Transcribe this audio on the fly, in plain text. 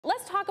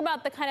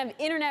about the kind of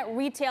internet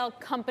retail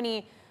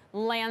company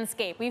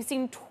landscape. We've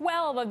seen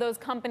 12 of those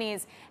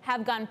companies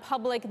have gone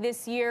public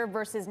this year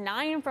versus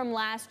 9 from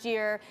last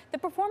year. The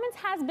performance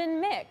has been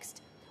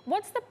mixed.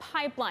 What's the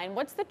pipeline?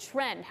 What's the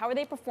trend? How are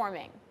they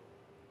performing?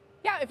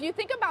 Yeah, if you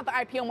think about the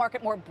IPO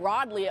market more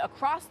broadly,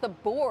 across the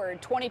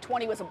board,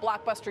 2020 was a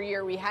blockbuster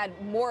year. We had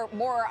more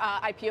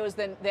IPOs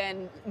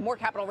than more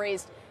capital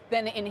raised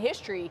than in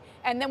history.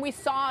 And then we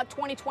saw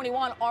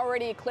 2021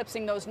 already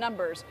eclipsing those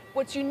numbers.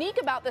 What's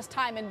unique about this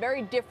time and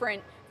very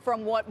different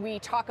from what we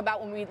talk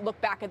about when we look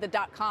back at the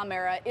dot-com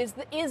era is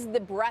the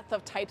breadth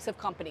of types of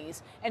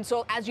companies. And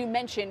so, as you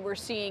mentioned, we're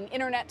seeing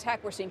internet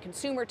tech, we're seeing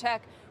consumer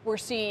tech, we're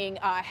seeing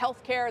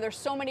healthcare. There's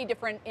so many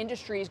different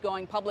industries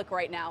going public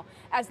right now.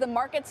 As the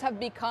markets have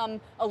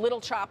become a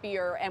little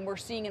choppier and we're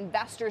seeing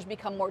investors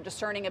become more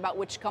discerning about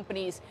which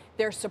companies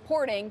they're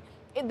supporting,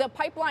 the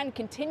pipeline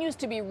continues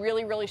to be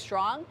really, really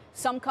strong.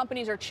 Some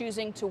companies are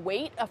choosing to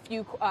wait a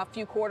few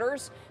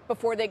quarters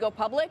before they go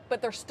public, but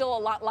there's still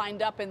a lot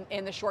lined up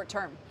in the short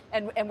term.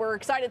 And we're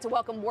excited to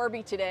welcome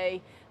Warby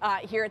today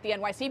here at the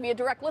NYSE via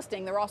direct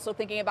listing. They're also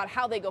thinking about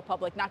how they go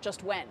public, not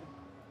just when.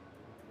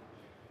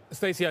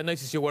 Stacey, I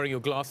noticed you're wearing your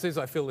glasses.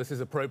 I feel this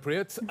is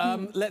appropriate.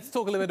 Let's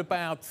talk a little bit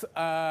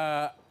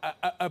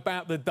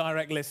about the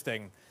direct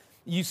listing.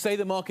 You say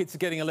the markets are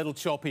getting a little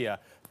choppier.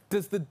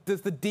 Does the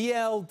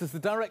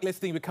direct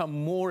listing become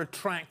more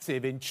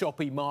attractive in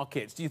choppy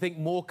markets? Do you think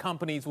more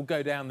companies will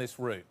go down this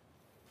route?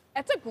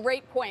 That's a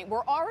great point.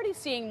 We're already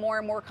seeing more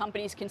and more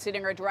companies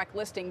considering a direct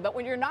listing, but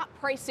when you're not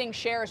pricing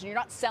shares and you're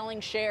not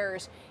selling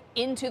shares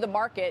into the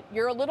market,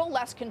 you're a little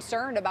less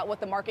concerned about what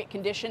the market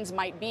conditions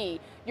might be.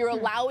 You're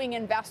allowing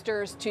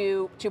investors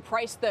to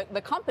price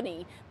the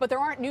company, but there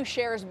aren't new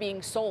shares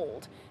being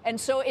sold. And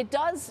so it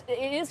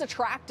is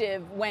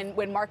attractive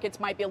when markets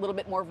might be a little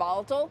bit more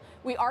volatile.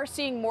 We are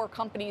seeing more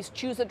companies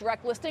choose a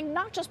direct listing,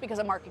 not just because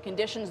of market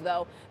conditions,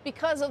 though,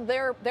 because of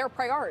their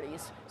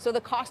priorities. So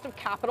the cost of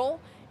capital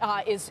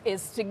is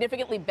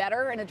significantly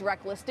better in a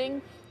direct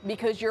listing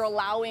because you're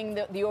allowing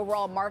the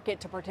overall market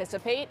to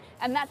participate.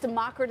 And that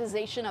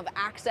democratization of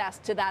access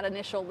to that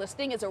initial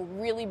listing is a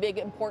really big,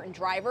 important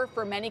driver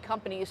for many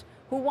companies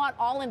who want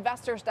all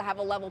investors to have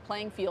a level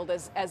playing field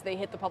as they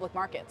hit the public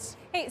markets.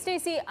 Hey,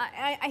 Stacey,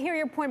 I hear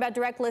your point about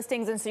direct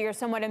listings, and so you're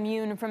somewhat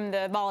immune from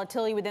the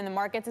volatility within the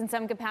markets in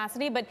some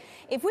capacity. But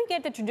if we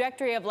get the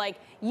trajectory of like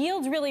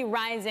yields really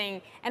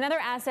rising and other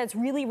assets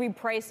really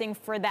repricing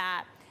for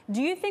that,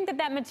 do you think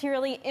that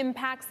materially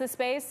impacts the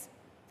space?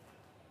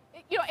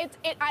 You know,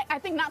 I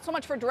think not so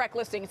much for direct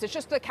listings. It's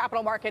just the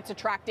capital markets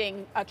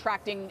attracting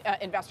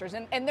investors.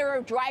 And there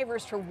are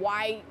drivers for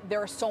why there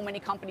are so many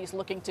companies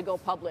looking to go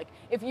public.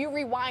 If you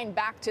rewind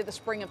back to the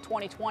spring of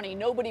 2020,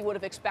 nobody would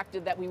have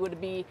expected that we would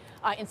be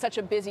in such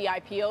a busy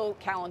IPO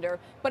calendar.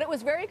 But it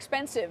was very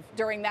expensive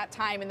during that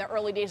time in the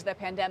early days of the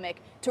pandemic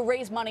to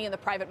raise money in the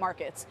private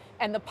markets.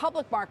 And the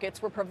public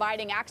markets were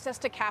providing access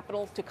to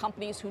capital to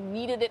companies who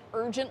needed it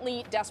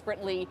urgently,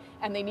 desperately,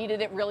 and they needed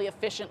it really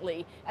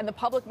efficiently. And the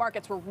public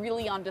markets were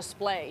really on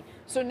display.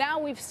 So now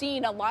we've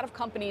seen a lot of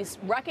companies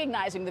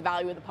recognizing the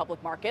value of the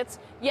public markets.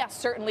 Yes,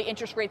 certainly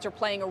interest rates are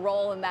playing a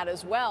role in that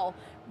as well.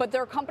 But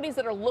there are companies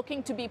that are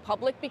looking to be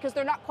public because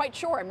they're not quite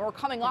sure. I mean, we're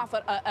coming off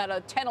at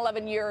a 10,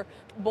 11-year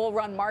bull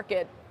run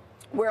market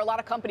where a lot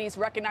of companies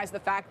recognize the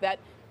fact that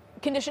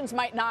conditions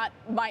might not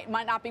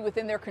be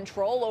within their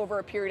control over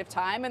a period of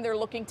time, and they're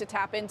looking to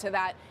tap into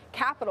that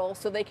capital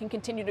so they can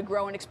continue to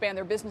grow and expand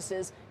their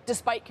businesses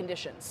despite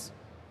conditions.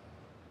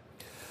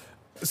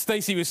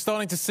 Stacey, we're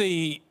starting to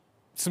see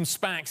some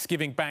SPACs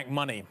giving back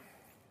money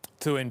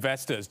to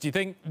investors. Do you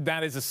think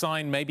that is a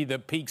sign maybe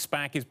that peak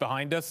SPAC is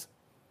behind us?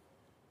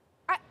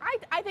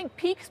 I think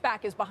peak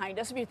SPAC is behind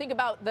us. If you think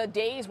about the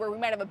days where we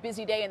might have a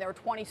busy day and there were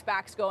 20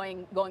 SPACs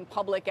going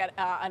public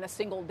on a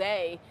single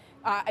day,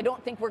 I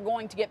don't think we're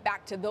going to get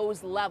back to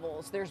those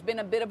levels. There's been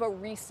a bit of a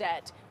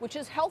reset, which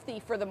is healthy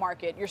for the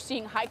market. You're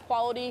seeing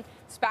high-quality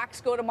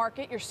SPACs go to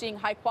market. You're seeing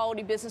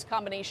high-quality business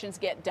combinations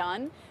get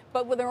done.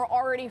 But when there are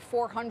already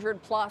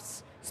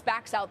 400-plus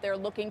SPACs out there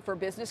looking for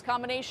business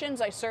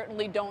combinations, I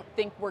certainly don't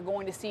think we're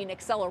going to see an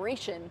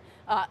acceleration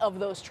of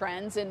those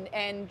trends.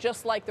 And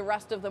just like the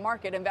rest of the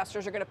market,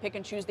 investors are going to pick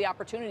and choose the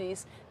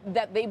opportunities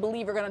that they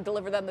believe are going to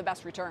deliver them the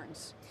best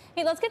returns.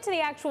 Hey, let's get to the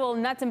actual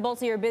nuts and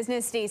bolts of your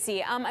business,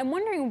 Stacey. I'm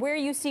wondering where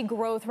you see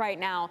growth right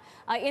now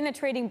in the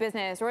trading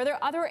business, or are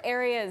there other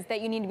areas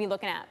that you need to be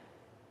looking at?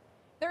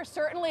 There's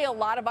certainly a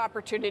lot of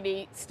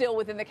opportunity still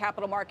within the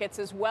capital markets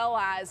as well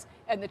as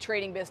in the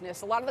trading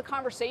business. A lot of the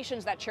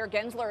conversations that Chair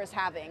Gensler is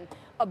having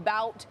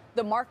about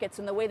the markets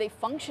and the way they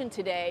function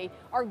today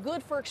are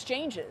good for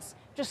exchanges.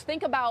 Just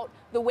think about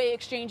the way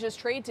exchanges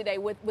trade today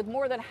with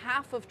more than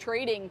half of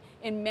trading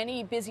in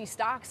many busy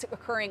stocks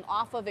occurring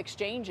off of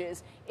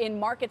exchanges in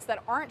markets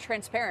that aren't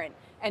transparent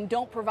and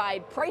don't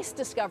provide price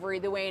discovery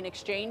the way an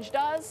exchange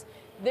does.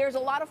 there's a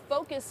lot of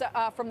focus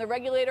from the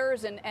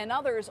regulators and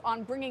others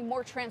on bringing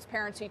more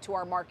transparency to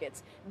our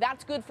markets.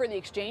 That's good for the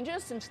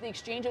exchanges, since the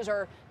exchanges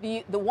are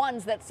the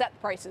ones that set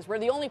prices. We're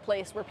the only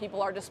place where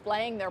people are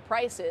displaying their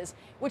prices,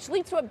 which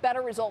leads to a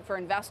better result for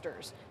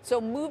investors.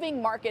 So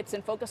moving markets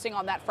and focusing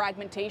on that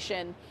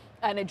fragmentation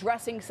and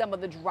addressing some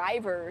of the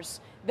drivers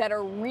that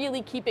are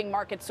really keeping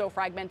markets so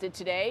fragmented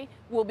today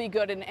will be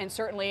good and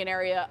certainly an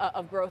area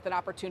of growth and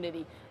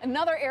opportunity.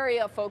 Another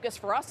area of focus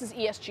for us is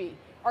ESG.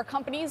 Our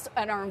companies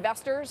and our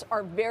investors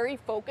are very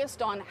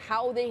focused on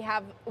how they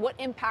have, what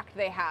impact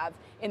they have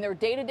in their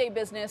day-to-day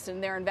business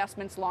and their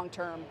investments long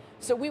term.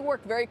 So we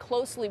work very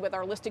closely with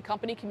our listed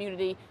company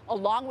community,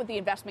 along with the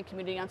investment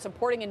community, on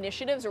supporting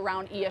initiatives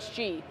around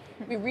ESG.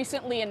 We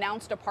recently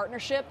announced a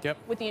partnership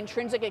with the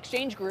Intrinsic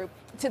Exchange Group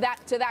to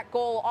that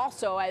goal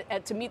also,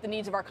 to meet the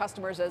needs of our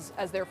customers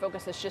as their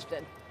focus has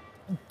shifted.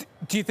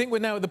 Do you think we're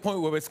now at the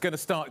point where it's going to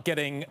start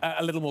getting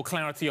a little more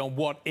clarity on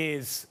what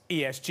is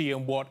ESG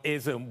and what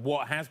isn't,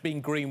 what has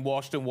been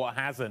greenwashed and what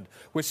hasn't?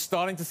 We're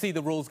starting to see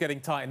the rules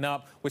getting tightened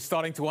up. We're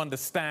starting to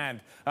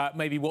understand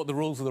maybe what the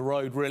rules of the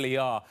road really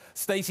are.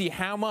 Stacey,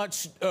 how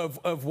much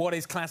of what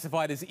is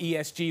classified as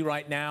ESG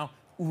right now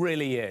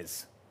really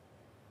is?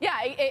 Yeah,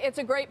 it's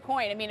a great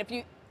point. I mean, if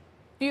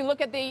you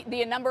look at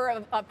the number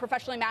of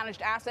professionally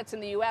managed assets in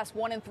the U.S.,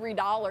 $1 in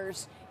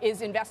 $3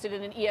 is invested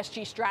in an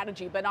ESG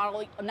strategy, but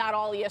not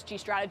all ESG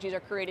strategies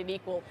are created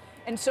equal.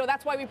 And so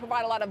that's why we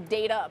provide a lot of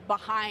data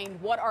behind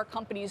what our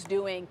company's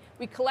doing.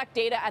 We collect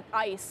data at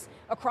ICE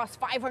across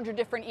 500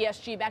 different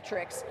ESG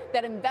metrics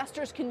that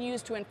investors can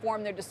use to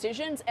inform their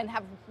decisions and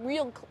have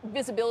real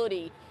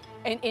visibility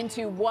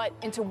into what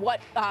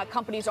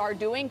companies are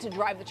doing to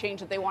drive the change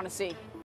that they want to see.